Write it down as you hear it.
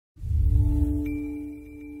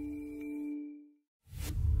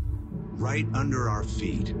Right under our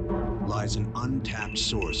feet lies an untapped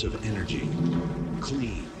source of energy,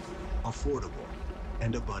 clean, affordable,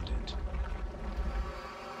 and abundant.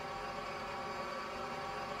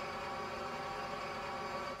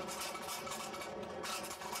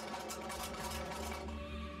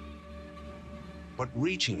 But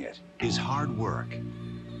reaching it is hard work.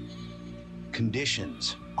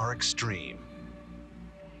 Conditions are extreme,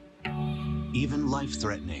 even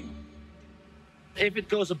life-threatening. If it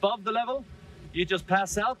goes above the level, you just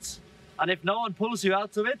pass out, and if no one pulls you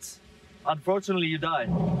out of it, unfortunately you die.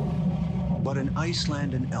 But in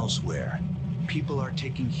Iceland and elsewhere, people are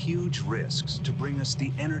taking huge risks to bring us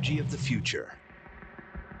the energy of the future.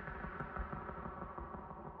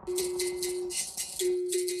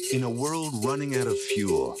 In a world running out of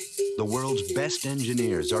fuel, the world's best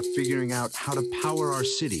engineers are figuring out how to power our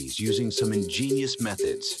cities using some ingenious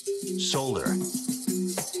methods: solar,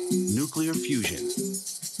 nuclear fusion,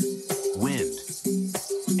 wind,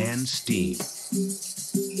 and steam.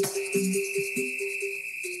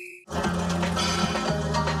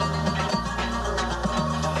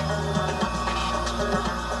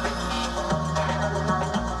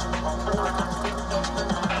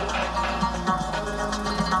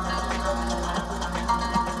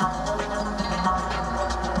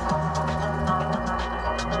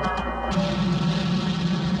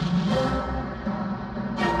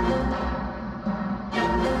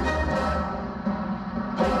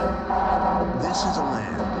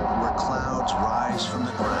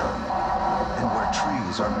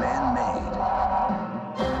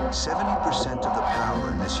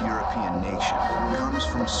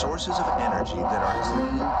 Sources of energy that are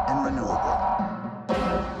clean and renewable.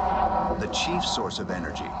 The chief source of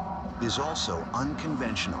energy is also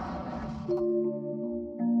unconventional.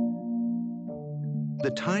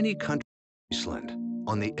 The tiny country of Iceland,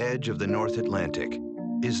 on the edge of the North Atlantic,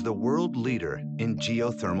 is the world leader in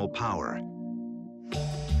geothermal power.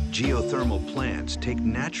 Geothermal plants take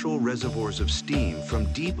natural reservoirs of steam from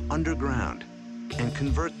deep underground and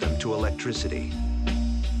convert them to electricity.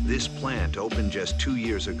 This plant opened just 2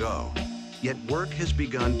 years ago, yet work has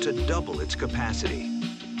begun to double its capacity.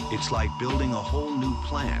 It's like building a whole new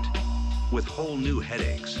plant with whole new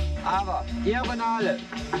headaches. Aber diagonale,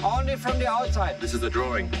 only from the outside. This is the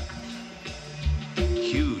drawing.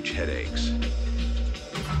 Huge headaches.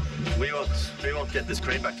 We won't get this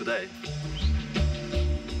crane back today.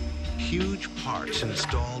 Huge parts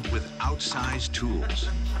installed with outsized tools.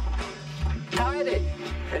 Tidy.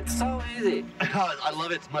 It's so easy. I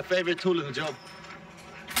love it. It's my favorite tool in the job.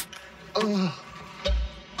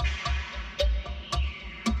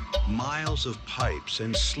 Miles of pipes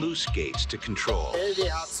and sluice gates to control.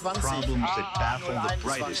 Problems that baffle the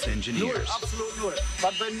brightest engineers. Absolute null.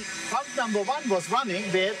 But when pump number 1 was running,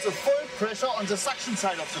 we had the full pressure on the suction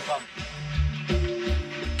side of the pump.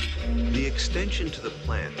 The extension to the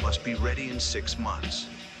plant must be ready in 6 months.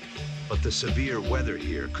 But the severe weather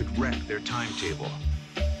here could wreck their timetable.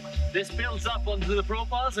 This builds up onto the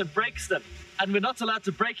profiles and breaks them. And we're not allowed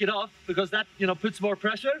to break it off because that, puts more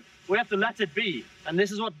pressure. We have to let it be. And this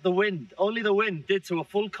is what only the wind did to a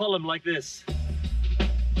full column like this.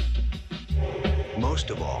 Most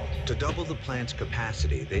of all, to double the plant's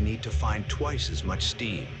capacity, they need to find twice as much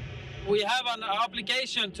steam. We have an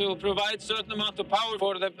obligation to provide certain amount of power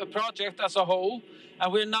for the project as a whole.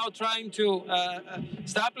 And we're now trying to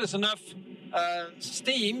establish enough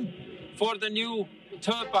steam for the new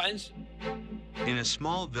turbines. In a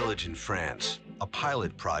small village in France, a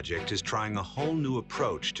pilot project is trying a whole new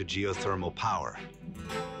approach to geothermal power.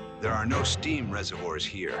 There are no steam reservoirs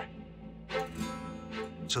here.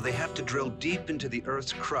 So they have to drill deep into the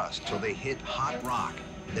Earth's crust till they hit hot rock,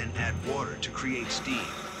 then add water to create steam.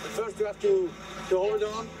 First you have to hold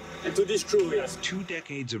on and to descrew it. 2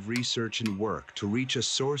 decades of research and work to reach a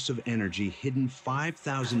source of energy hidden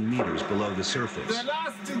 5,000 meters below the surface. The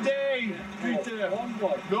last day, Peter.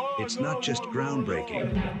 It's not just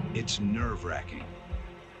groundbreaking, it's nerve-wracking.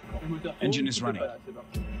 Engine is running.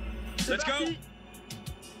 Let's go!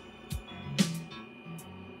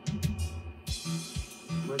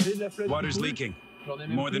 Water's leaking,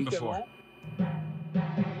 more than before.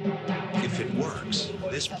 If it works,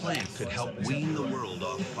 this plant could help wean the world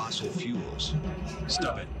off fossil fuels.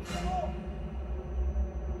 Stop it.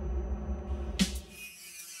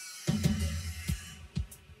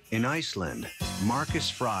 In Iceland,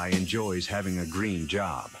 Markus enjoys having a green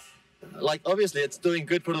job. Obviously, it's doing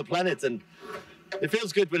good for the planet, and it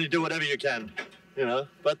feels good when you do whatever you can,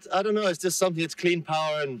 But I don't know, it's just something that's clean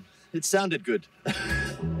power, and it sounded good.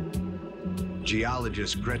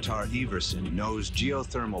 Geologist Gretar knows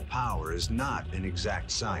geothermal power is not an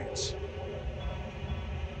exact science.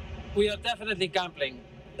 we are definitely gambling.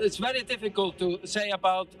 It's very difficult to say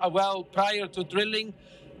about a well prior to drilling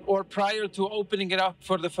or prior to opening it up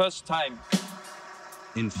for the first time.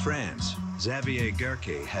 In France, Xavier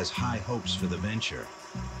Gerke has high hopes for the venture.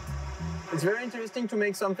 It's very interesting to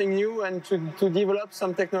make something new and to develop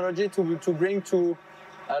some technology to bring to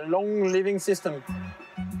a long living system.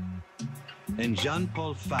 And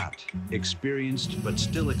Jean-Paul Fat, experienced but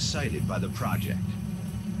still excited by the project.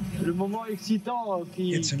 Le moment excitant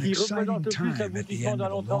qui représente le plus l'aboutissement d'un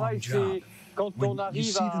long travail, c'est quand on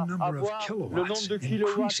arrive à avoir le nombre de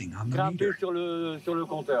kilowatts grimpés sur le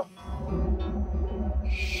compteur.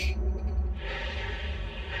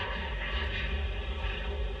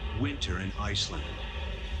 Winter in Iceland,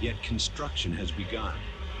 yet construction has begun.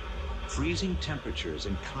 Freezing temperatures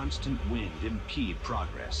and constant wind impede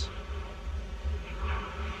progress.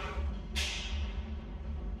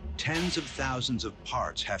 Tens of thousands of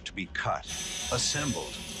parts have to be cut,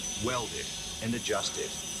 assembled, welded, and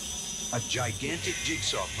adjusted. A gigantic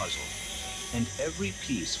jigsaw puzzle, and every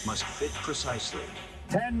piece must fit precisely.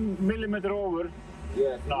 10 millimeter over.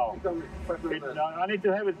 Yes. No. I need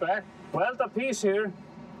to have it back. Weld a piece here,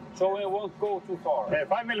 so it won't go too far.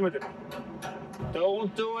 5 millimeter.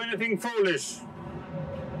 Don't do anything foolish.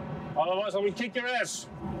 Otherwise I will kick your ass.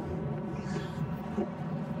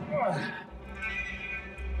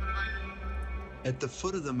 At the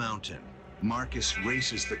foot of the mountain, Markus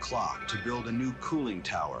races the clock to build a new cooling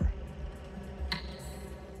tower.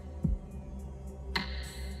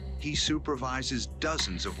 He supervises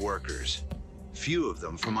dozens of workers, few of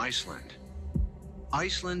them from Iceland.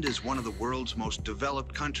 Iceland is one of the world's most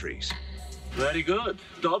developed countries. Very good.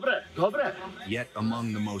 Dobre, dobre. Yet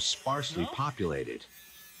among the most sparsely populated.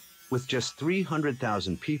 With just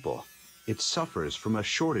 300,000 people, it suffers from a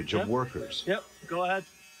shortage of workers. Yep, go ahead.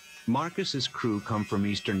 Markus's crew come from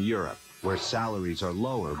Eastern Europe, where salaries are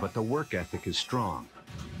lower, but the work ethic is strong.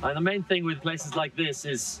 And the main thing with places like this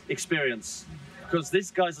is experience. Because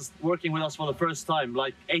these guys are working with us for the first time,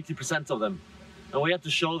 like 80% of them. And we have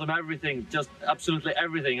to show them everything, just absolutely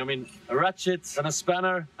everything. I mean, a ratchet and a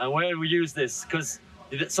spanner, and where we use this. Because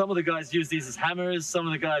some of the guys use these as hammers, some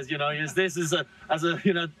of the guys, use this as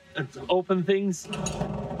open things.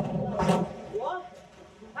 What?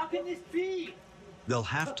 How can this be? They'll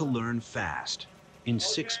have to learn fast. In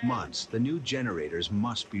 6 months, the new generators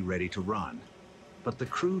must be ready to run. But the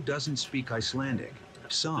crew doesn't speak Icelandic.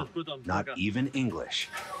 Some, not even English.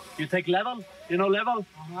 You take level, level?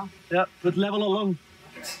 Yeah, put level along.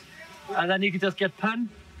 And then you can just get pen.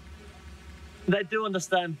 They do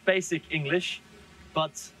understand basic English,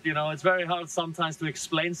 but, it's very hard sometimes to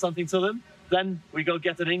explain something to them. Then we go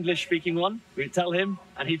get an English-speaking one, we tell him,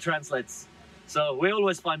 and he translates. So we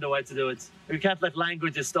always find a way to do it. We can't let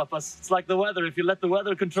languages stop us. It's like the weather. If you let the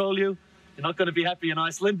weather control you, you're not going to be happy in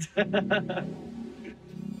Iceland.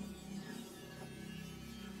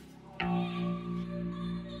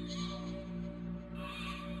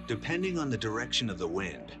 Depending on the direction of the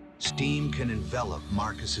wind, steam can envelop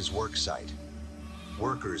Markus's worksite.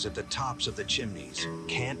 Workers at the tops of the chimneys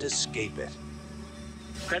can't escape it.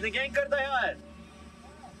 Hvernig gengur það hjá þér?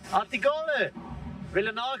 Allt í góðu?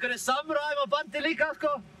 Vilja ná einhverju samræðum á bandi líka,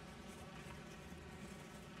 sko?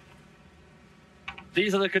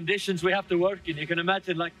 These are the conditions we have to work in. You can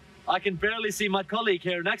imagine, I can barely see my colleague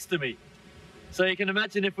here next to me. So you can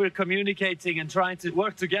imagine if we're communicating and trying to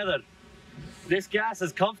work together. This gas,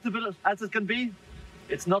 as comfortable as it can be,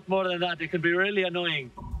 it's not more than that. It can be really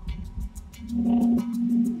annoying.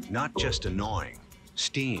 Not just annoying,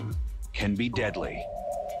 steam can be deadly.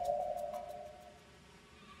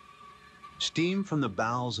 Steam from the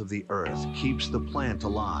bowels of the earth keeps the plant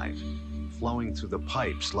alive, flowing through the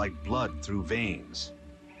pipes like blood through veins.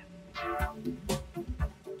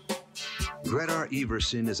 Gretar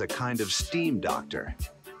Iversen is a kind of steam doctor.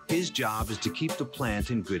 His job is to keep the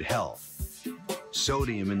plant in good health.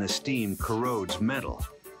 Sodium in the steam corrodes metal.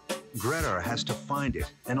 Gretar has to find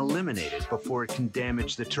it and eliminate it before it can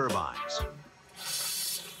damage the turbines.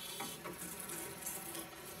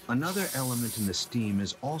 Another element in the steam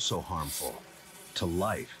is also harmful to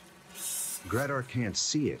life. Gretar can't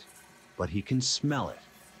see it, but he can smell it.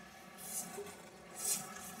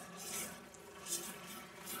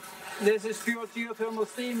 This is pure geothermal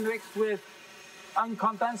steam mixed with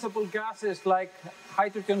uncondensable gases like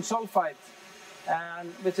hydrogen sulfide,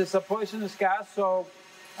 which is a poisonous gas. So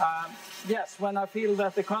yes, when I feel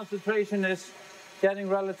that the concentration is getting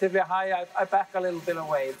relatively high, I back a little bit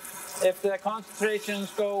away. If the concentrations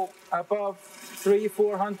go above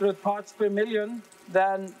 300-400 parts per million,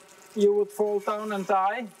 then you would fall down and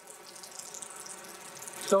die.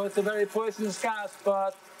 So it's a very poisonous gas,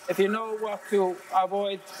 but if you know what to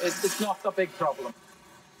avoid, it's not a big problem.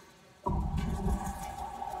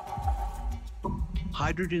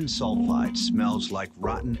 Hydrogen sulfide smells like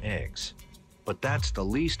rotten eggs, but that's the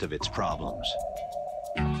least of its problems.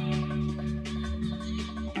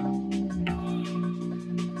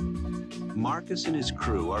 Markus and his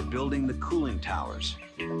crew are building the cooling towers,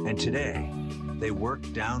 and today they work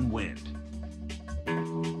downwind.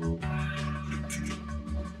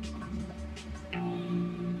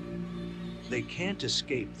 They can't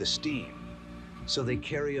escape the steam, so they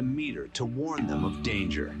carry a meter to warn them of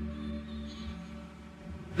danger.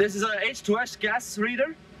 This is our H2S gas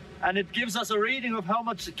reader, and it gives us a reading of how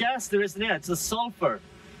much gas there is in there. It's a sulfur.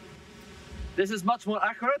 This is much more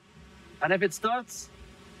accurate, and if it starts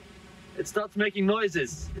making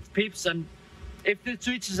noises, it peeps, and if it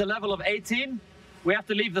reaches a level of 18, we have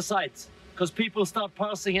to leave the site, because people start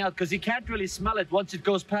passing out, because you can't really smell it once it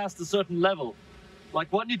goes past a certain level.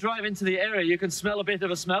 Like when you drive into the area, you can smell a bit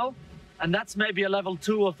of a smell, and that's maybe a level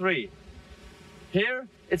 2 or 3. Here,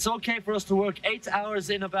 it's okay for us to work 8 hours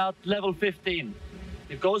in about level 15.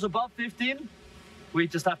 If it goes above 15, we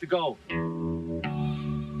just have to go.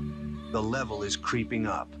 The level is creeping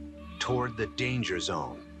up toward the danger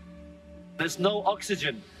zone. There's no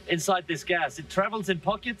oxygen inside this gas. It travels in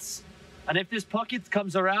pockets, and if this pocket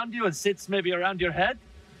comes around you and sits maybe around your head,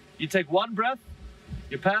 you take one breath,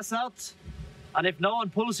 you pass out, and if no one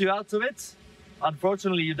pulls you out of it,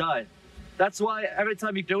 unfortunately you die. That's why every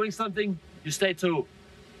time you're doing something, you stay 2.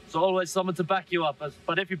 So always someone to back you up.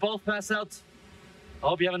 But if you both pass out, I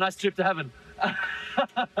hope you have a nice trip to heaven.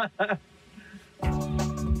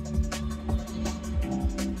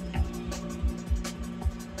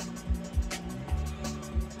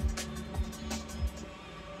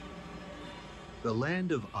 The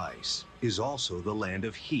land of ice is also the land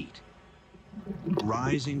of heat.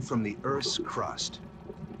 Rising from the Earth's crust,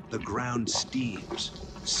 the ground steams,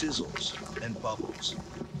 sizzles, and bubbles.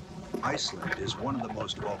 Iceland is one of the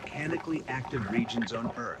most volcanically active regions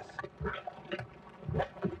on Earth.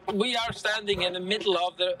 We are standing in the middle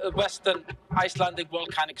of the western Icelandic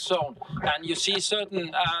volcanic zone, and you see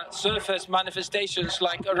certain surface manifestations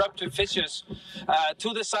like eruptive fissures.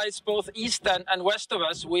 To the sides, both east and west of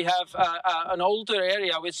us, we have an older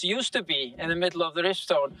area which used to be in the middle of the rift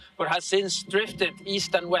zone, but has since drifted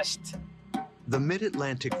east and west. The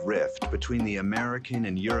mid-Atlantic rift between the American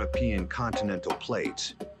and European continental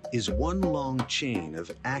plates is one long chain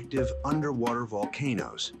of active underwater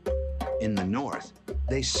volcanoes. In the north,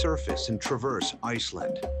 they surface and traverse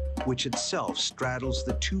Iceland, which itself straddles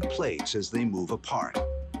the 2 plates as they move apart.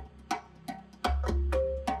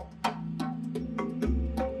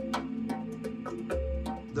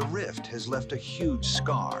 The rift has left a huge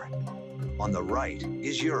scar. On the right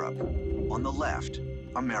is Europe, on the left,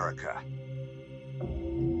 America.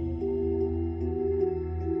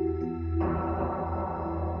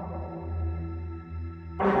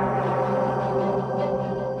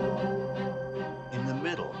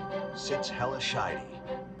 Sits Hellisheidi.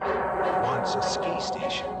 Once a ski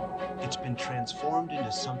station, it's been transformed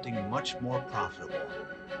into something much more profitable.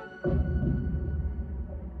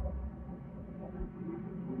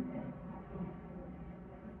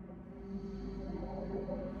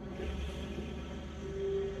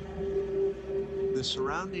 The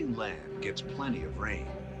surrounding land gets plenty of rain,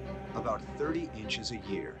 about 30 inches a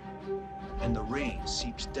year, and the rain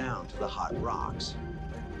seeps down to the hot rocks.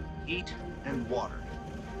 Heat and water,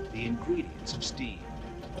 the ingredients of steam.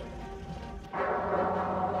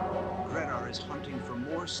 Gretar is hunting for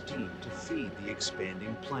more steam to feed the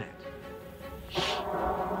expanding plant.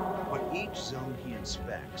 But each zone he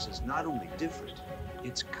inspects is not only different,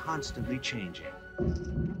 it's constantly changing.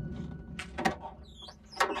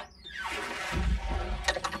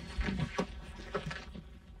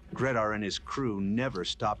 Gretar and his crew never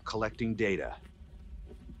stop collecting data.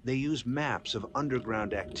 They use maps of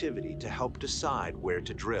underground activity to help decide where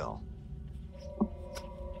to drill.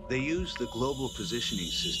 They use the global positioning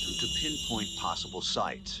system to pinpoint possible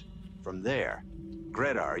sites. From there,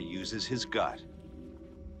 Gretar uses his gut.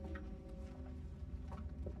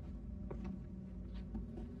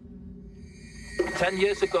 Ten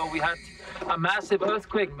years ago, we had a massive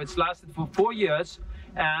earthquake which lasted for 4 years,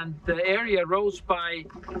 and the area rose by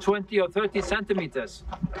 20 or 30 centimeters.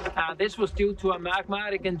 This was due to a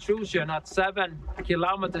magmatic intrusion at 7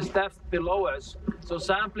 kilometers depth below us. So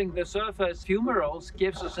sampling the surface fumaroles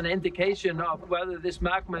gives us an indication of whether this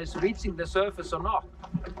magma is reaching the surface or not.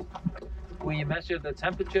 We measure the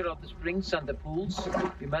temperature of the springs and the pools.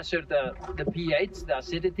 We measure the pH, the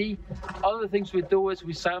acidity. Other things we do is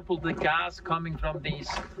we sample the gas coming from these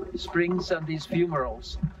springs and these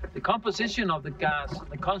fumaroles. The composition of the gas,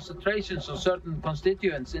 the concentrations of certain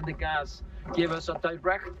constituents in the gas give us a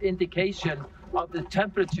direct indication of the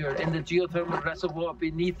temperature in the geothermal reservoir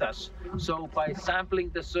beneath us. So by sampling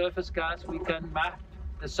the surface gas, we can map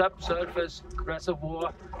the subsurface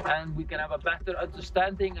reservoir, and we can have a better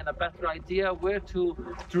understanding and a better idea where to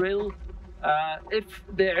drill if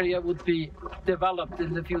the area would be developed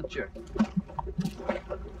in the future.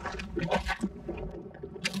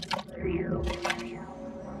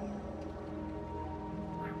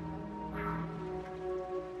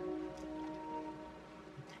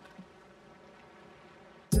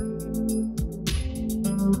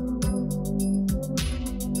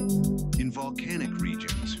 In volcanic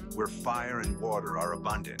regions where fire and water are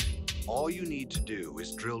abundant, all you need to do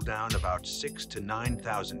is drill down about 6,000 to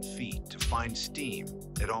 9,000 feet to find steam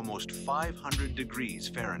at almost 500 degrees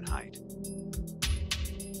Fahrenheit.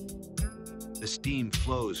 The steam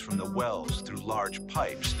flows from the wells through large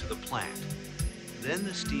pipes to the plant. Then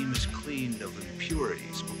the steam is cleaned of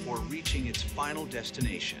impurities before reaching its final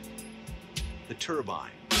destination, the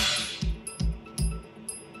turbine.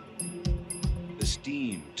 The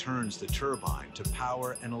steam turns the turbine to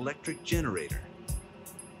power an electric generator.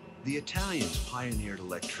 The Italians pioneered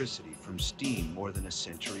electricity from steam more than a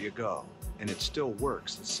century ago, and it still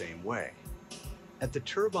works the same way. At the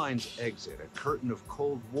turbine's exit, a curtain of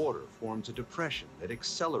cold water forms a depression that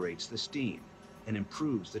accelerates the steam and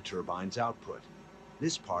improves the turbine's output.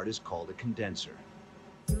 This part is called a condenser.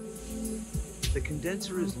 The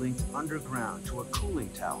condenser is linked underground to a cooling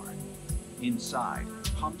tower. Inside,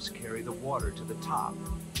 pumps carry the water to the top,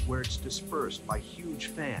 where it's dispersed by huge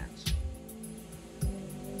fans.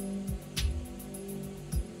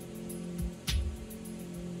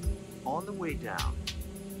 On the way down,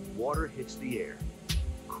 water hits the air,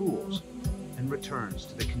 cools, and returns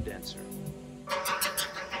to the condenser.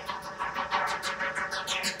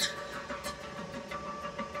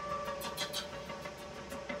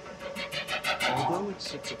 Although it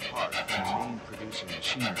sits apart from the main producing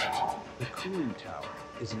machinery, the cooling tower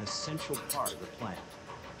is an essential part of the plant.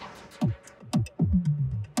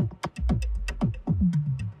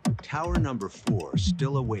 Tower number 4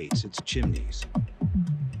 still awaits its chimneys.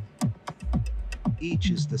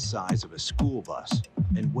 Each is the size of a school bus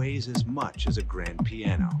and weighs as much as a grand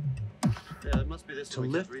piano. Yeah, it must be this. To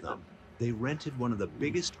lift them, they rented one of the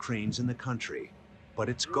biggest cranes in the country, but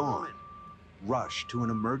it's gone. Rush to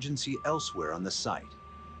an emergency elsewhere on the site.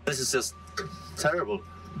 This is just terrible.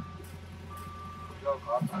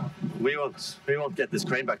 We won't get this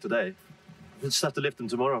crane back today. We'll just have to lift them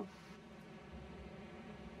tomorrow.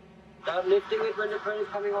 Start lifting it when the crane is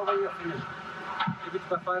coming over, you're finished. If it's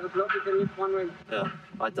by 5 o'clock, you can lift one ring. Yeah,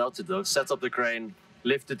 I doubt it though. Set up the crane,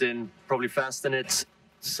 lift it in, probably fasten it.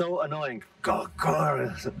 So annoying. God.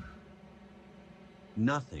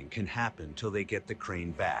 Nothing can happen till they get the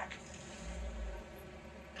crane back.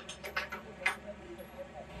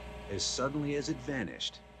 As suddenly as it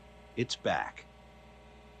vanished, it's back.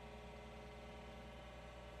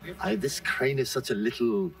 This crane is such a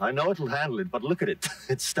little... I know it'll handle it, but look at it.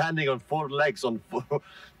 It's standing on 4 legs on 4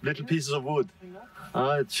 little pieces of wood.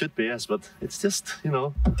 It should be, yes, but it's just, you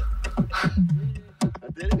know...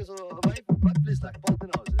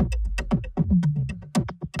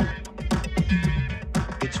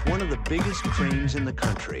 It's one of the biggest cranes in the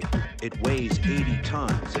country. It weighs 80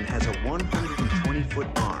 tons and has a 120-foot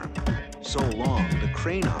arm. So long, the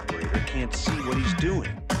crane operator can't see what he's doing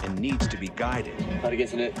and needs to be guided. Har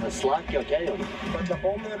det en slack, okej?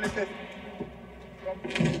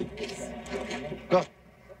 Go.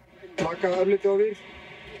 Plaka örlítið over.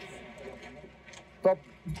 Stop.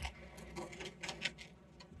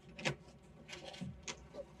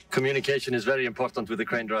 Communication is very important with the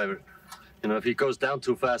crane driver. You know, if he goes down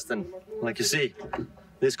too fast, then, like you see,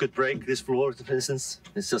 this could break, this floor, for instance.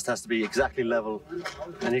 It just has to be exactly level.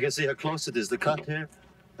 And you can see how close it is, the cut here.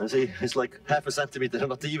 And see, it's like half a centimeter,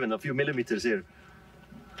 not even, a few millimeters here.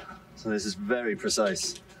 So this is very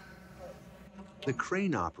precise. The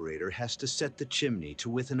crane operator has to set the chimney to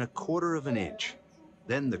within 1/4 of an inch.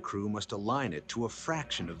 Then the crew must align it to a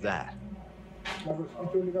fraction of that.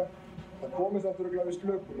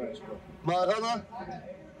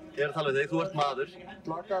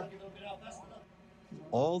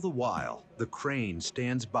 All the while, the crane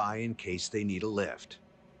stands by in case they need a lift.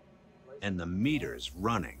 And the meter's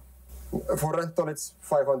running. For rental, it's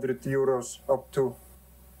 500 euros up to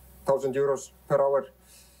 1,000 euros per hour.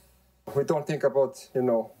 We don't think about, you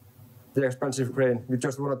know, the expensive crane. We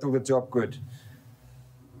just want to do the job good.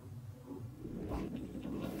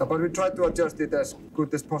 But we try to adjust it as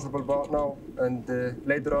good as possible now, and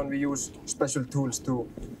later on we use special tools to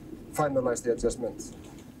finalize the adjustments.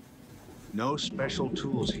 No special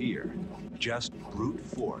tools here, just brute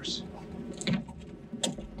force.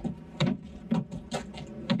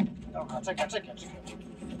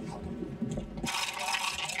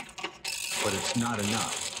 But it's not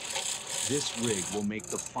enough. This rig will make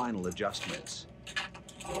the final adjustments.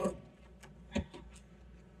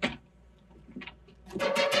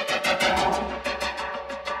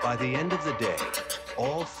 By the end of the day,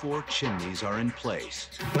 all 4 chimneys are in place.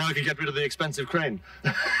 Now I can get rid of the expensive crane.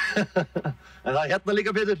 And I had the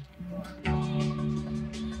ligger bidder.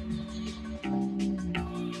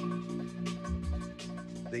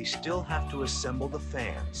 They still have to assemble the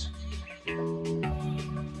fans.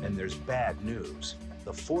 And there's bad news.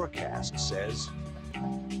 The forecast says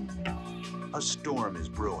a storm is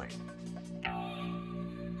brewing.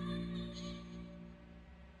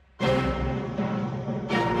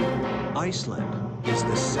 Iceland is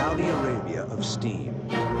the Saudi Arabia of steam.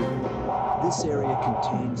 This area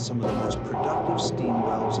contains some of the most productive steam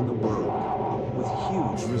wells in the world, with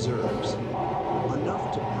huge reserves,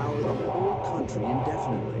 enough to power the whole country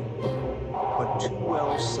indefinitely. But 2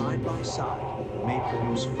 wells side by side may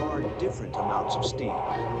produce far different amounts of steam.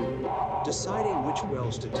 Deciding which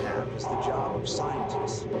wells to tap is the job of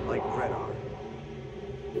scientists like Gretar.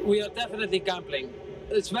 We are definitely gambling.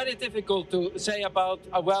 It's very difficult to say about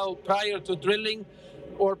a well prior to drilling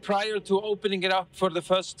or prior to opening it up for the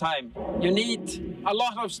first time. You need a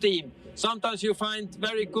lot of steam. Sometimes you find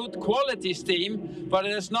very good quality steam, but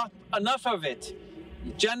there's not enough of it.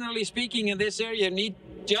 Generally speaking, in this area, you need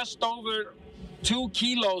just over 2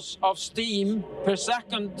 kilos of steam per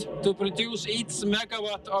second to produce each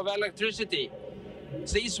megawatt of electricity.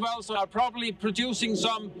 These wells are probably producing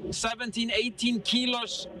some 17, 18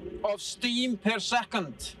 kilos of steam per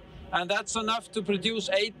second. And that's enough to produce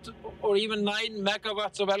 8 or even 9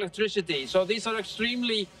 megawatts of electricity. So these are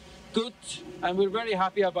extremely good, and we're very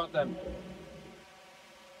happy about them.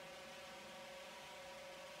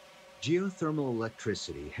 Geothermal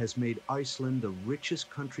electricity has made Iceland the richest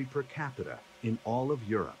country per capita in all of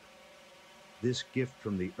Europe. This gift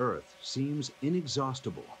from the earth seems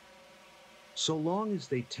inexhaustible. So long as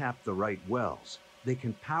they tap the right wells, they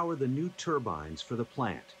can power the new turbines for the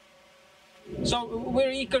plant. So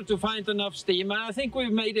we're eager to find enough steam, and I think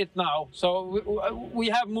we've made it now. So we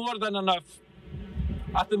have more than enough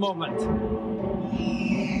at the moment.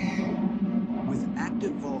 With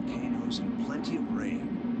active volcanoes and plenty of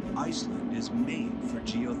rain, Iceland is made for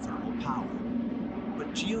geothermal power.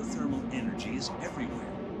 But geothermal energy is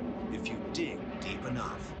everywhere, if you dig deep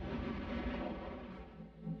enough.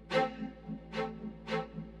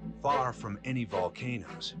 Far from any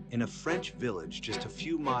volcanoes, in a French village just a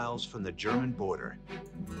few miles from the German border,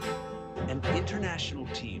 an international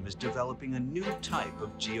team is developing a new type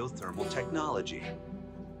of geothermal technology.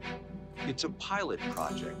 It's a pilot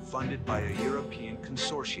project funded by a European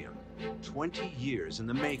consortium, 20 years in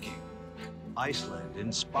the making. Iceland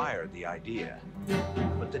inspired the idea,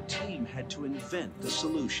 but the team had to invent the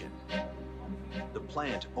solution. The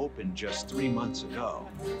plant opened just 3 months ago,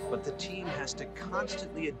 but the team has to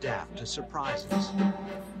constantly adapt to surprises.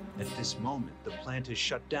 At this moment, the plant is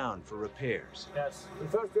shut down for repairs. Yes.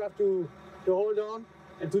 First you have to hold on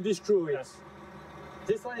and to destroy it. Yes.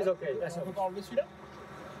 This one is okay. Yes.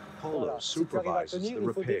 Polo supervises the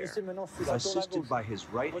repair, assisted by his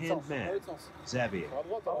right-hand man, Xavier.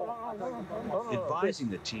 Advising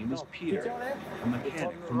the team is Peter, a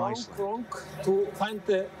mechanic from Iceland. To find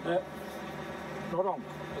the wrong.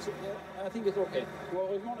 I think it's okay.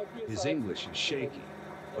 His English is shaky,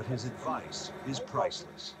 but his advice is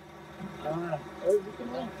priceless.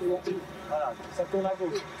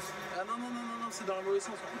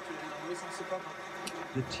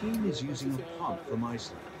 The team is using a pump from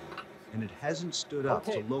Iceland, and it hasn't stood up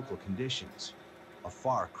to local conditions. A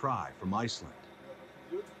far cry from Iceland.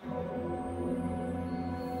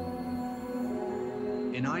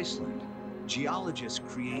 In Iceland, geologists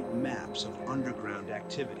create maps of underground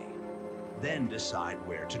activity, then decide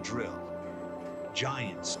where to drill.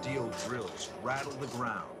 Giant steel drills rattle the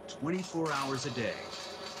ground 24 hours a day.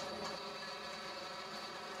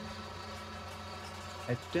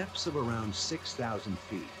 At depths of around 6,000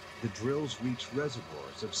 feet, the drills reach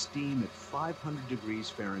reservoirs of steam at 500 degrees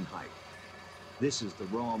Fahrenheit. This is the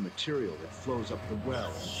raw material that flows up the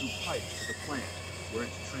well and through pipes to the plant, where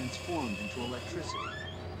it's transformed into electricity.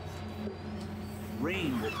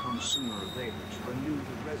 Rain will come sooner or later to renew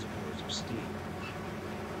the reservoirs of steam.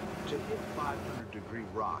 To hit 500-degree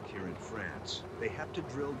rock here in France, they have to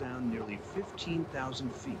drill down nearly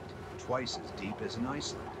 15,000 feet, twice as deep as in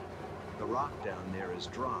Iceland. The rock down there is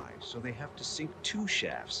dry, so they have to sink 2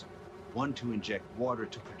 shafts, one to inject water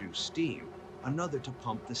to produce steam, another to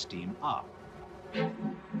pump the steam up.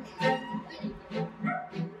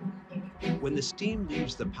 When the steam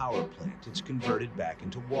leaves the power plant, it's converted back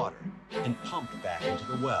into water and pumped back into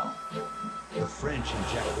the well. The French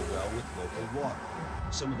inject the well with local water,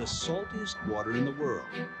 some of the saltiest water in the world.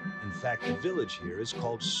 In fact, the village here is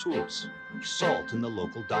called Source, salt in the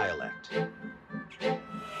local dialect.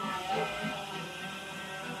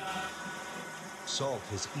 Salt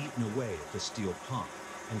has eaten away at the steel pump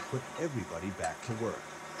and put everybody back to work.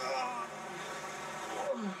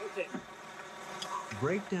 Okay.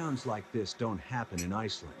 Breakdowns like this don't happen in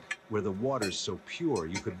Iceland, where the water's so pure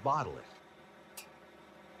you could bottle it.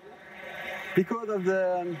 Because of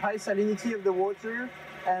the high salinity of the water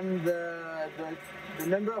and the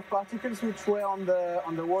number of particles which were on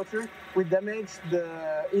the water, we damaged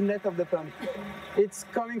the inlet of the pump. It's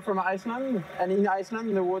coming from Iceland, and in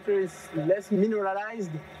Iceland the water is less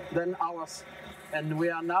mineralized than ours. And we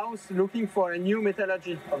are now looking for a new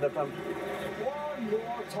metallurgy of the pump. One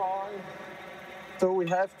more time. So we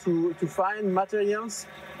have to find materials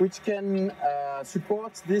which can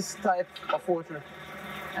support this type of water.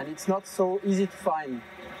 And it's not so easy to find.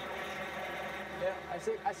 Yeah,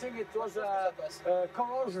 I think it was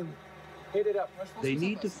corrosion. Hit it up. They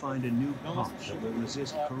need to find a new pump that will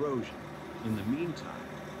resist corrosion. In the meantime,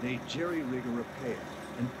 they jerry-rig a repair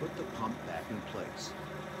and put the pump back in place.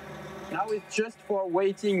 Now it's just for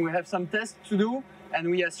waiting. We have some tests to do, and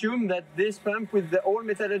we assume that this pump with the old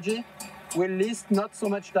metallurgy will last not so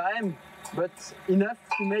much time, but enough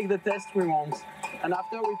to make the test we want. And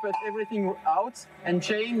after we put everything out and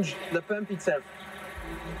change the pump itself.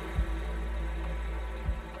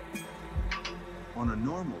 On a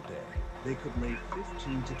normal day, they could lay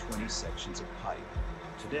 15 to 20 sections of pipe.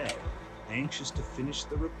 Today, anxious to finish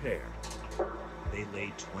the repair, they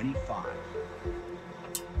laid 25.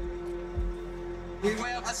 We were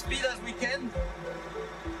as speed as we can,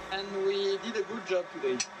 and we did a good job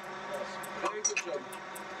today. Very good job.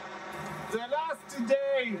 The last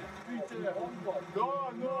today, Peter.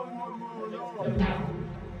 No.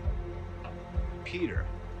 Peter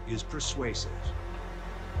is persuasive.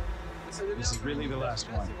 This is really the last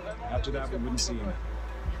one. After that, we wouldn't see him.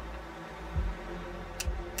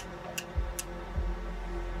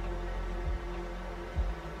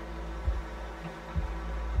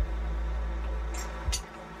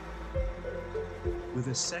 With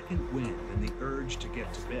a second wind and the urge to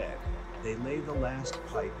get to bed, they lay the last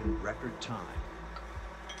pipe in record time.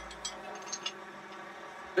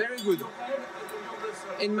 Very good.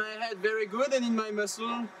 In my head, very good, and in my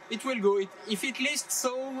muscle, it will go. If it lasts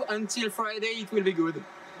so until Friday, it will be good.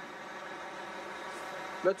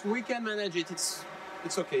 But we can manage it. It's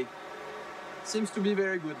okay. Seems to be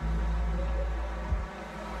very good.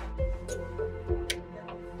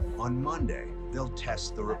 On Monday, they'll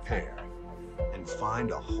test the repair and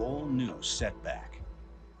find a whole new setback.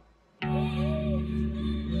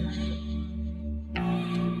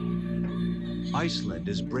 Iceland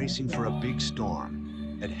is bracing for a big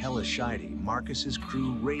storm. At Hellisheidi, Markus's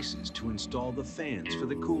crew races to install the fans for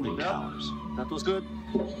the cooling towers. That was good.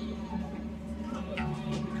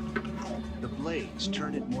 The blades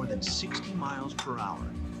turn at more than 60 miles per hour,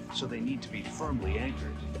 so they need to be firmly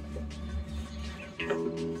anchored.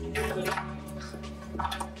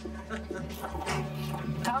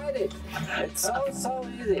 Tied it. It's so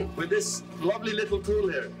easy. With this lovely little tool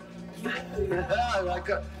here. Like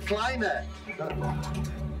a climber.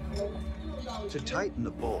 To tighten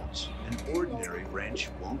the bolts, an ordinary wrench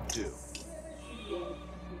won't do.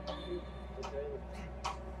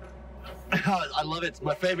 I love it. It's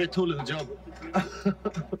my favorite tool in the job.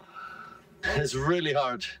 It's really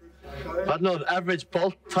hard. I don't know, the average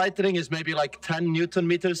bolt tightening is maybe like 10 Newton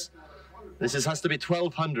meters. This has to be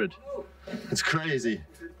 1200. It's crazy.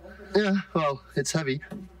 Yeah, well, it's heavy.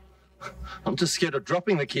 I'm just scared of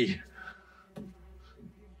dropping the key.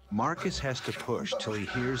 Markus has to push till he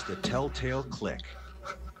hears the telltale click.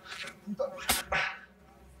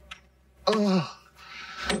 Oh.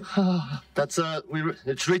 That's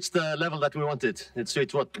it's reached the level that we wanted. It's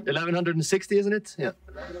reached what, 1160, isn't it? Yeah.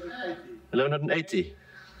 1180.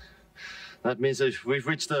 That means that we've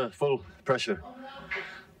reached the full pressure.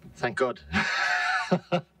 Thank God.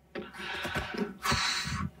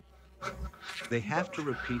 They have to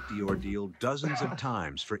repeat the ordeal dozens of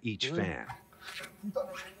times for each fan.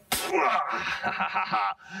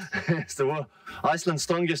 It's the Iceland's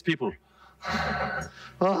strongest people.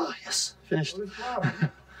 Oh, yes, finished.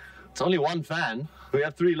 It's only one fan. We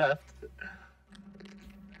have 3 left.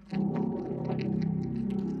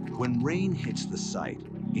 When rain hits the site,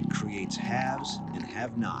 it creates haves and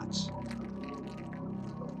have-nots.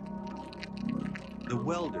 The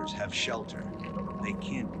welders have shelter. They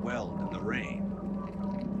can't weld in the rain.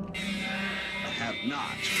 The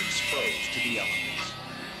have-nots are exposed to the elements.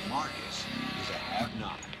 Markus is a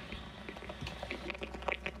have-not.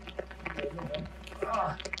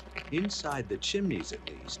 Inside the chimneys, at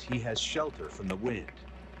least, he has shelter from the wind.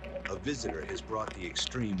 A visitor has brought the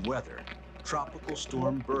extreme weather, Tropical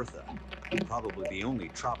Storm Bertha, probably the only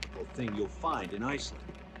tropical thing you'll find in Iceland.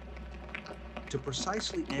 To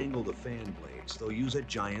precisely angle the fan blades, they'll use a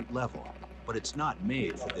giant level, but it's not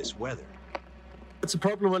made for this weather. It's a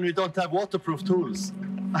problem when we don't have waterproof tools.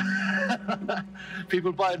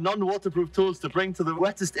 People buy non-waterproof tools to bring to the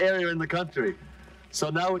wettest area in the country. So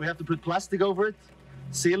now we have to put plastic over it,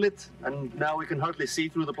 seal it, and now we can hardly see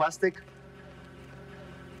through the plastic.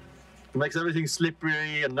 It makes everything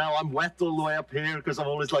slippery, and now I'm wet all the way up here because I'm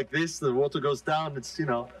always like this. The water goes down. It's, you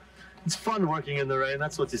know, it's fun working in the rain,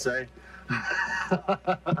 that's what you say.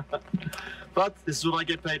 But this is what I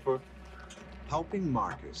get paid for. Helping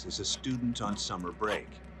Markus is a student on summer break.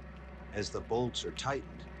 As the bolts are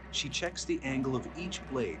tightened, she checks the angle of each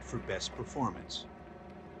blade for best performance.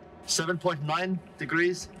 7.9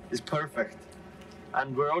 degrees is perfect.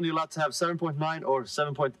 And we're only allowed to have 7.9 or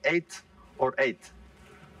 7.8 or 8.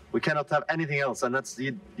 We cannot have anything else. And that's,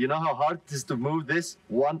 you know how hard it is to move this?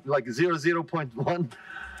 Like 0.1?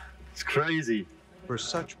 It's crazy. For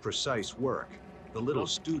such precise work, the little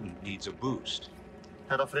student needs a boost.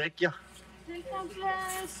 Herra Frekja.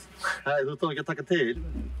 Nej, du tar inte tacka till.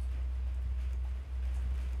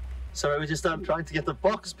 Sorry, we just started trying to get the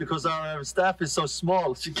box because our staff is so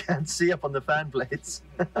small, she can't see up on the fan blades.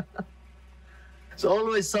 So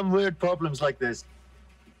always some weird problems like this.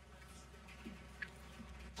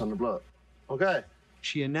 On the blood. Okay.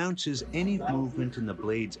 She announces any movement in the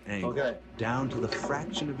blade's angle, down to the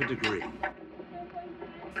fraction of a degree.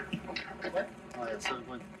 Oh, yeah,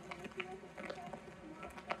 7.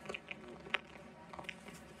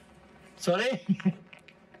 Sorry?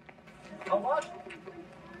 How much?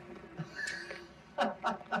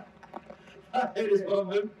 Det är bara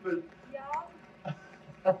mumpel. Ja.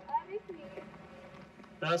 Är det fint?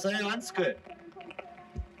 Det säger vanskligt.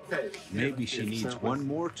 Okay. Maybe she needs one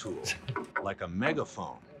more tool, like a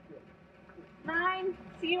megaphone. 9,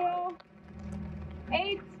 0,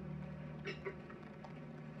 8,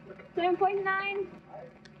 7.9.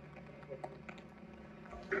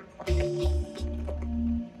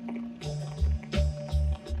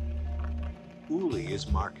 Uli is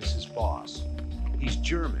Markus's boss. He's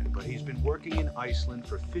German, but he's been working in Iceland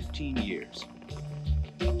for 15 years.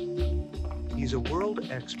 He's a world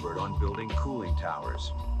expert on building cooling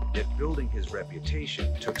towers, yet building his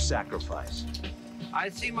reputation took sacrifice. I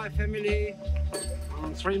see my family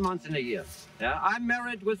 3 months in a year. Yeah, I'm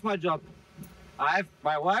married with my job.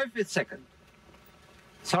 My wife is second.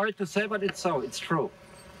 Sorry to say, but it's so. It's true.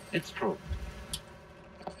 It's true.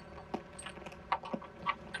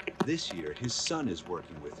 This year, his son is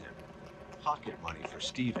working with him. Pocket money for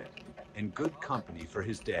Steven, and good company for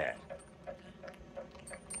his dad.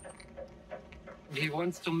 He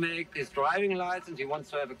wants to make his driving license. He wants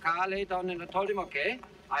to have a car later on, and I told him, okay,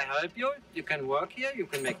 I help you. You can work here. You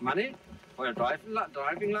can make money for your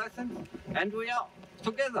driving license, and we are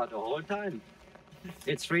together the whole time.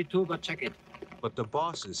 It's 3-2, but check it. But the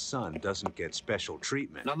boss's son doesn't get special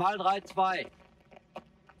treatment. Normal 3-2.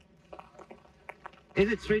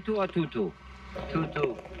 Is it 3-2 or 2-2?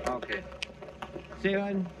 2-2. Okay.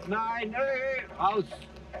 7, 9, raus!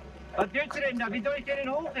 Was willst du denn da? Wie soll ich den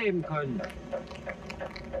hochheben können?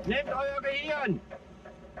 Nehmt euer Gehirn!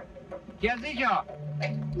 Ja, sicher!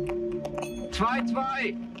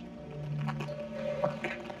 2-2!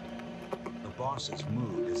 The boss's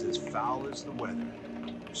mood is as foul as the weather.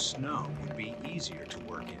 Snow would be easier to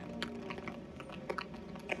work in.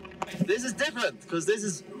 This is different, because this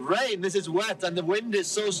is rain, this is wet, and the wind is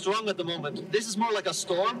so strong at the moment. This is more like a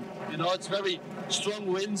storm, you know, it's very strong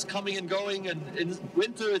winds coming and going, and in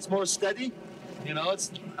winter it's more steady. You know,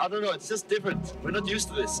 it's, I don't know, it's just different. We're not used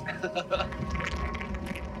to this.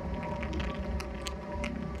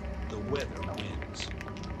 The weather wins.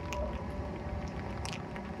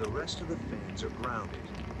 The rest of the fans are grounded,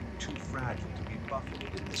 too fragile to be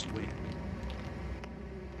buffeted in this wind.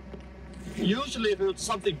 Usually if it was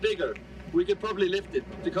something bigger, we could probably lift it.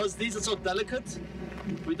 Because these are so delicate,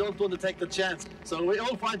 we don't want to take the chance. So we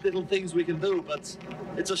all find little things we can do, but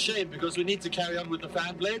it's a shame because we need to carry on with the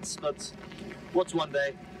fan blades, but what's one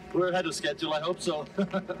day? We're ahead of schedule, I hope so.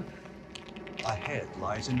 Ahead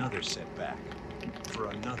lies another setback for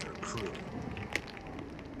another crew.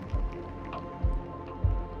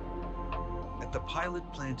 At the pilot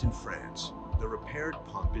plant in France, the repaired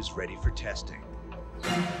pump is ready for testing.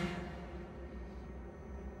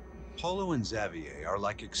 Paulo and Xavier are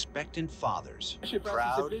like expectant fathers,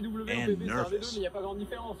 proud and nervous.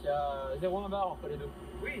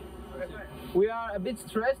 We are a bit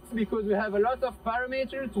stressed because we have a lot of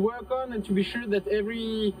parameters to work on and to be sure that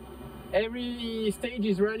every stage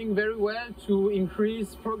is running very well, to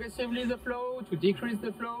increase progressively the flow, to decrease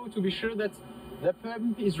the flow, to be sure that the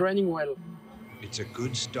pump is running well. It's a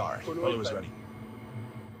good start. Paulo is ready.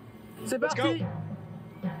 C'est Let's parti! go.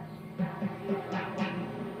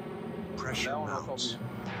 Pressure mounts.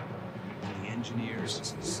 And the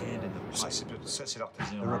engineers stand in the pipe. Ça, c'est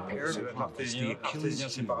l'artésien. The repair pump is the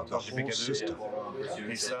Achilles heel of the whole system.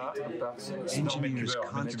 Et ça, Engineers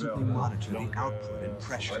constantly monitor the output and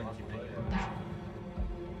pressure.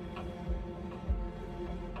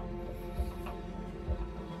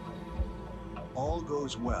 All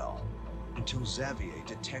goes well until Xavier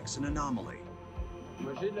detects an anomaly.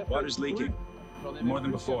 water's leaking. More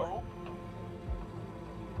than before.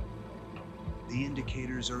 The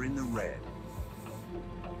indicators are in the red.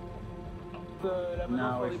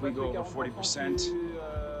 Now, if we go over 40%,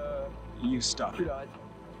 you stop.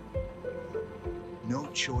 No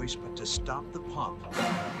choice but to stop the pump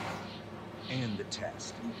and the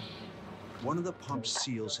test. One of the pump's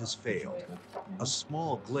seals has failed, a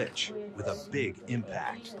small glitch with a big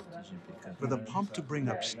impact. For the pump to bring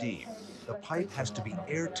up steam, the pipe has to be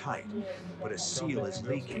airtight, but a seal is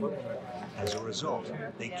leaking. As a result,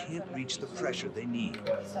 they can't reach the pressure they need.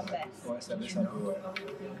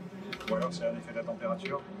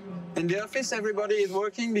 In the office, everybody is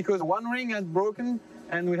working because one ring had broken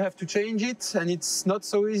and we have to change it, and it's not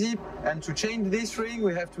so easy. And to change this ring,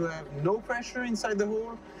 we have to have no pressure inside the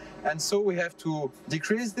hole. And so we have to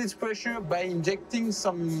decrease this pressure by injecting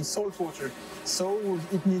some salt water. So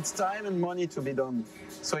it needs time and money to be done.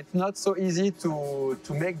 So it's not so easy to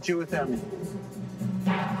make geothermy.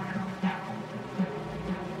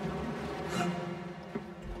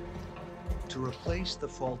 To replace the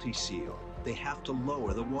faulty seal, they have to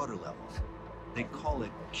lower the water level. They call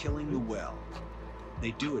it killing the well.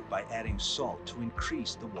 They do it by adding salt to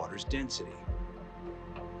increase the water's density.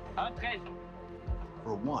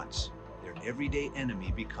 For once, their everyday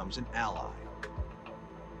enemy becomes an ally.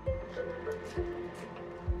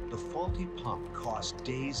 The faulty pump cost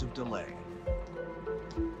days of delay.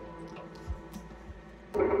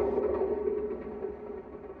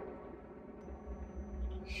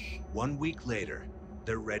 One week later,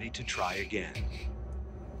 they're ready to try again.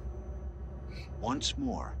 Once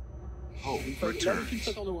more, hope returns.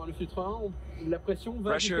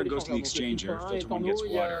 Pressure goes to the exchanger, filter one gets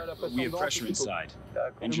water. We have pressure inside.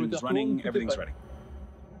 Engine's running, everything's ready.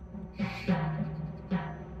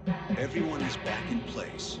 Everyone is back in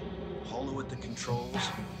place. Paulo at the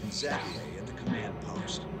controls and Xavier at the command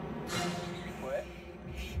post.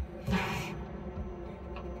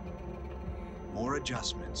 More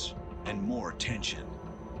adjustments and more tension.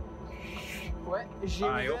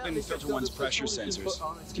 I opened filter one's pressure sensors.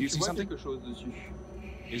 Do you see something?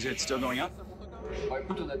 Is it still going up?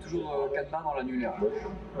 Écoute, on a toujours 4 barres dans l'annulaire.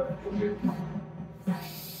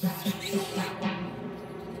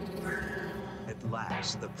 At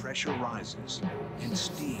last, the pressure rises and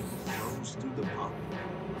steam flows through the pump.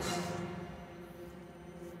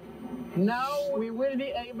 Now we will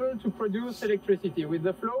be able to produce electricity. With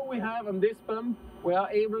the flow we have on this pump, we are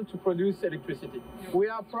able to produce electricity. We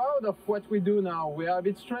are proud of what we do now. We are a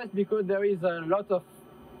bit stressed because there is a lot of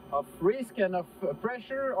risk and of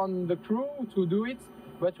pressure on the crew to do it,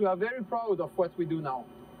 but we are very proud of what we do now.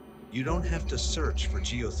 You don't have to search for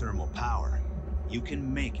geothermal power. You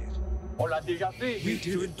can make it. On l'a déjà fait, mais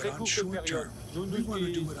sur une très courte période. Nous, ce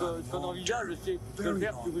qu'on envisage, c'est de le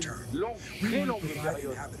faire sur une longue, très longue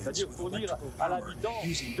période. C'est-à-dire fournir à l'habitant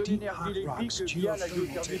de l'énergie électrique via la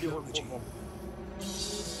géothermie des rôles profonds.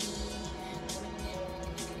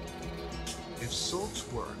 If salts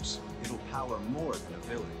works, it'll power more than a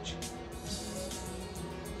village.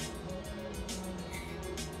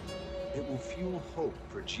 It will fuel hope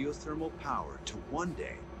for geothermal power to one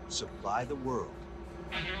day supply the world.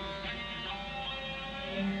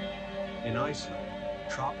 In Iceland,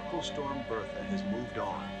 Tropical Storm Bertha has moved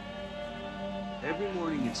on. Every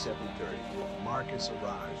morning at 7:30, Markus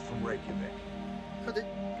arrives from Reykjavik.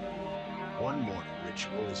 One morning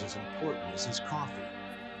ritual is as important as his coffee.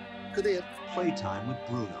 Playtime with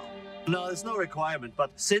Bruno. No, there's no requirement,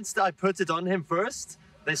 but since I put it on him first,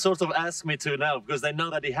 they sort of ask me to now because they know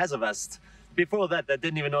that he has a vest. Before that, they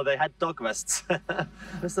didn't even know they had dog vests.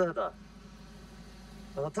 Mr. Hada.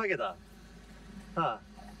 Take it out.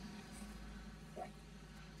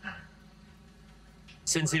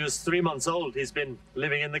 Since he was 3 months old, he's been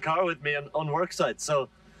living in the car with me on work site. So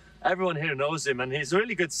everyone here knows him, and he's a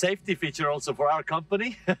really good safety feature also for our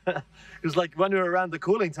company. Because like when we're around the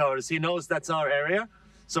cooling towers, he knows that's our area.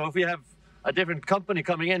 So if we have a different company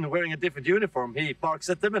coming in wearing a different uniform, he barks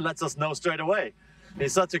at them and lets us know straight away.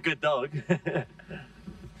 He's such a good dog.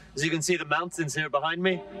 As you can see the mountains here behind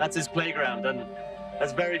me, that's his playground, and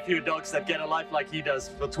there's very few dogs that get a life like he does.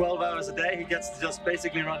 For 12 hours a day, he gets to just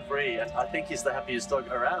basically run free, and I think he's the happiest dog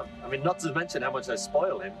around. I mean, not to mention how much I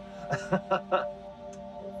spoil him.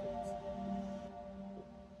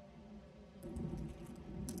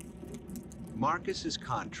 Markus's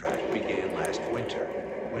contract began last winter,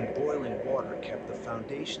 when boiling water kept the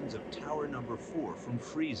foundations of tower number 4 from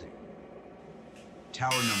freezing.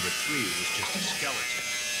 Tower number 3 was just a skeleton,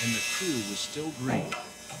 and the crew was still green.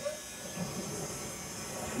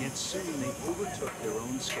 Yet soon they overtook their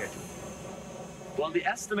own schedule. Well, the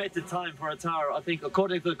estimated time for a tower, I think,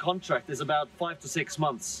 according to the contract, is about 5 to 6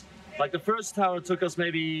 months. Like the first tower took us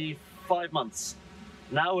maybe 5 months.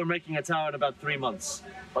 Now we're making a tower in about 3 months.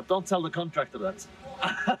 But don't tell the contractor that.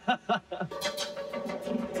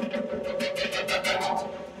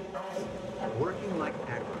 Working like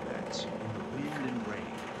acrobats in the wind and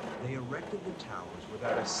rain, they erected the towers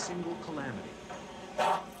without a single calamity.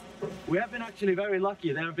 We have been actually very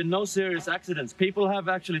lucky. There have been no serious accidents. People have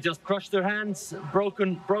actually just crushed their hands,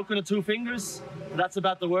 broken 2 fingers. That's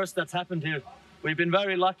about the worst that's happened here. We've been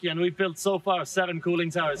very lucky, and we've built so far 7 cooling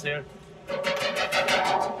towers here.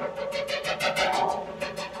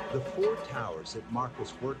 The 4 towers that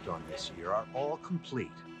Markus worked on this year are all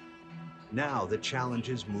complete. Now the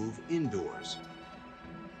challenges move indoors.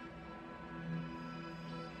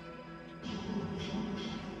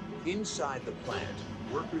 Inside the plant,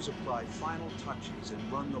 workers apply final touches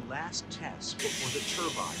and run the last tests before the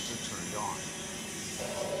turbines are turned on.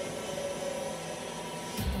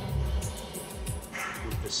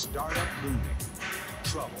 With the startup looming,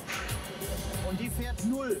 trouble. Und die fährt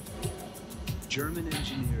 0. German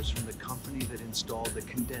engineers from the company that installed the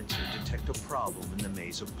condenser detect a problem in the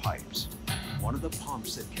maze of pipes. One of the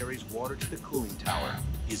pumps that carries water to the cooling tower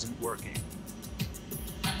isn't working.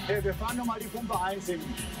 Okay, wir fahren nochmal die Pumpe 1 hin.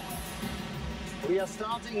 We are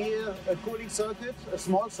starting here a cooling circuit, a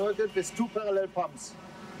small circuit with 2 parallel pumps.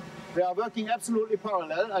 They are working absolutely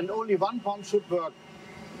parallel, and only one pump should work.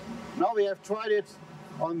 Now we have tried it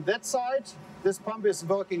on that side. This pump is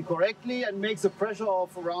working correctly and makes a pressure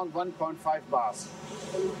of around 1.5 bars.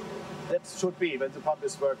 That should be when the pump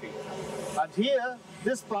is working. And here,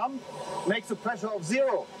 this pump makes a pressure of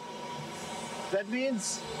 0. That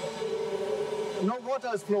means no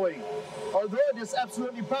water is flowing, although it is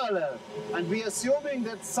absolutely parallel. And we are assuming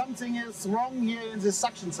that something is wrong here in the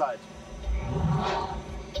suction side.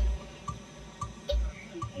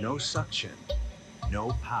 No suction,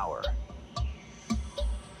 no power.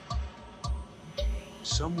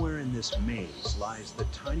 Somewhere in this maze lies the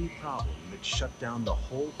tiny problem that shut down the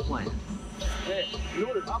whole plant. Okay,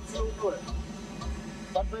 0, absolute 0.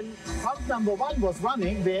 But when pump number 1 was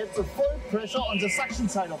running, we had the full pressure on the suction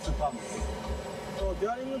side of the pump.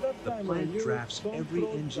 The plant drafts every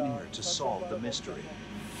engineer to solve the mystery.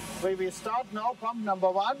 When we start now pump number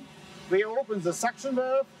 1, we open the suction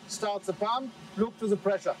valve, start the pump, look to the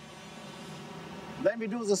pressure. Then we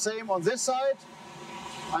do the same on this side,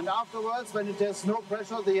 and afterwards, when it has no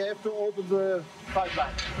pressure, they have to open the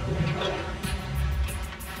pipeline.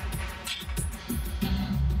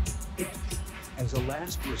 As a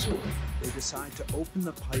last resort, they decide to open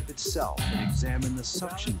the pipe itself and examine the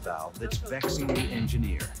suction valve that's vexing the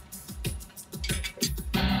engineer.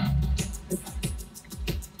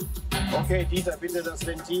 Okay, Dieter, bitte das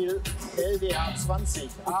Ventil LDH20,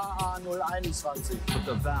 AA021. But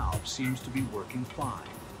the valve seems to be working fine.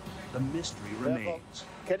 The mystery remains.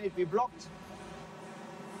 Can it be blocked?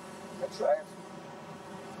 Let's try it.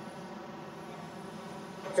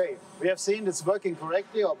 Okay, we have seen it's working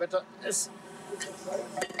correctly, or better, yes.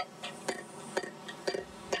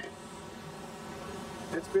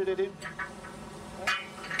 Let's build it in.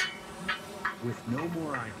 With no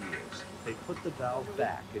more ideas, they put the valve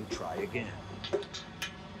back and try again.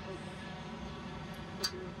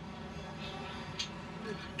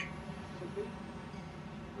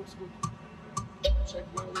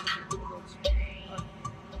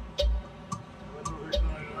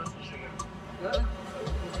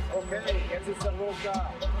 Okay, jetzt ist der Hoch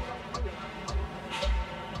da.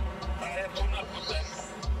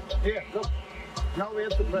 Here, look. Now we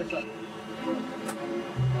have the pressure.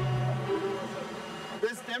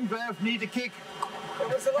 This damn valve needs a kick.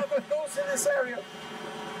 There's a lot of dose in this area.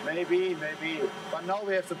 Maybe. But now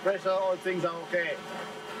we have the pressure, all things are okay.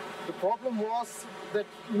 The problem was that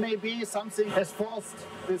maybe something has forced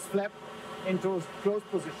this flap into closed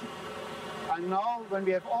position. And now, when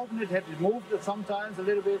we have opened it, had it moved it sometimes a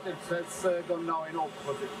little bit, it has gone now in open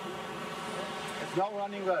position. It's now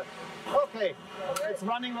running well. Okay, it's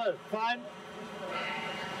running well, fine.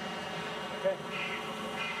 Okay.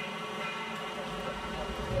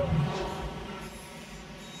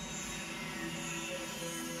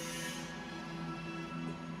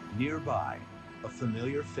 Nearby, a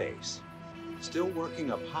familiar face, still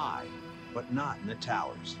working up high, but not in the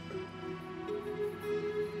towers.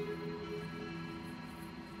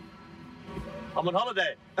 I'm on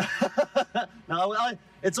holiday. No,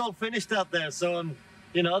 it's all finished out there, so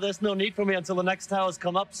you know, there's no need for me until the next towers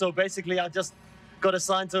come up. So basically, I just got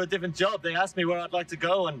assigned to a different job. They asked me where I'd like to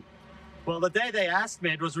go, and well, the day they asked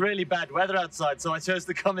me, it was really bad weather outside, so I chose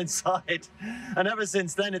to come inside. And ever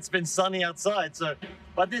since then, it's been sunny outside. So,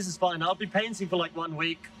 but this is fine. I'll be painting for like 1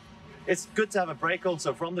 week. It's good to have a break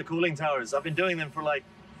also from the cooling towers. I've been doing them for like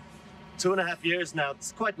 2.5 years now.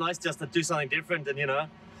 It's quite nice just to do something different, and you know.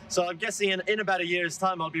 So I'm guessing in about a year's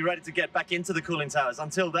time, I'll be ready to get back into the cooling towers.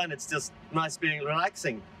 Until then, it's just nice being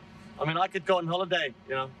relaxing. I mean, I could go on holiday,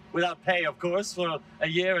 you know, without pay, of course, for a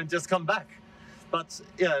year and just come back. But,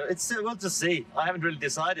 yeah, we'll just see. I haven't really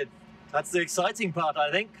decided. That's the exciting part,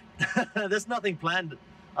 I think. There's nothing planned.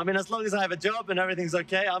 I mean, as long as I have a job and everything's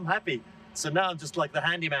okay, I'm happy. So now I'm just like the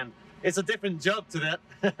handyman. It's a different job to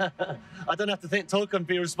that. I don't have to talk and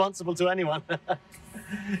be responsible to anyone.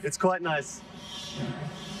 It's quite nice.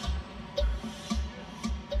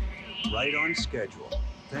 Right on schedule,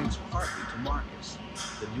 thanks partly to Markus.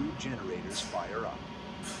 The new generators fire up.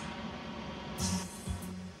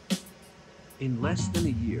 In less than a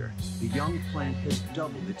year, the young plant has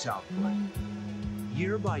doubled its output.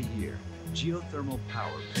 Year by year, geothermal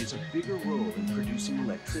power plays a bigger role in producing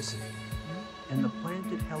electricity. And the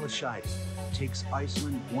plant at Hellisheidi takes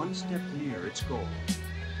Iceland one step nearer its goal,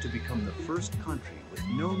 to become the first country with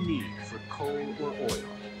no need for coal or oil.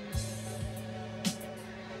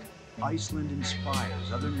 Iceland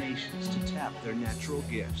inspires other nations to tap their natural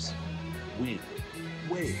gifts. Wind,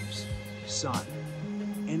 waves, sun.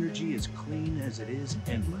 Energy as clean as it is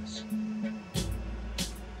endless.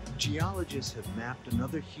 Geologists have mapped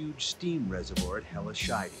another huge steam reservoir at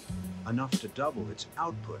Hellisheidi, enough to double its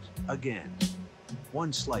output again.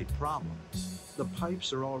 One slight problem. The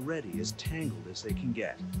pipes are already as tangled as they can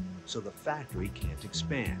get, so the factory can't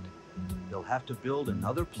expand. They'll have to build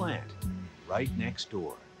another plant right next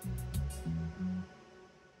door.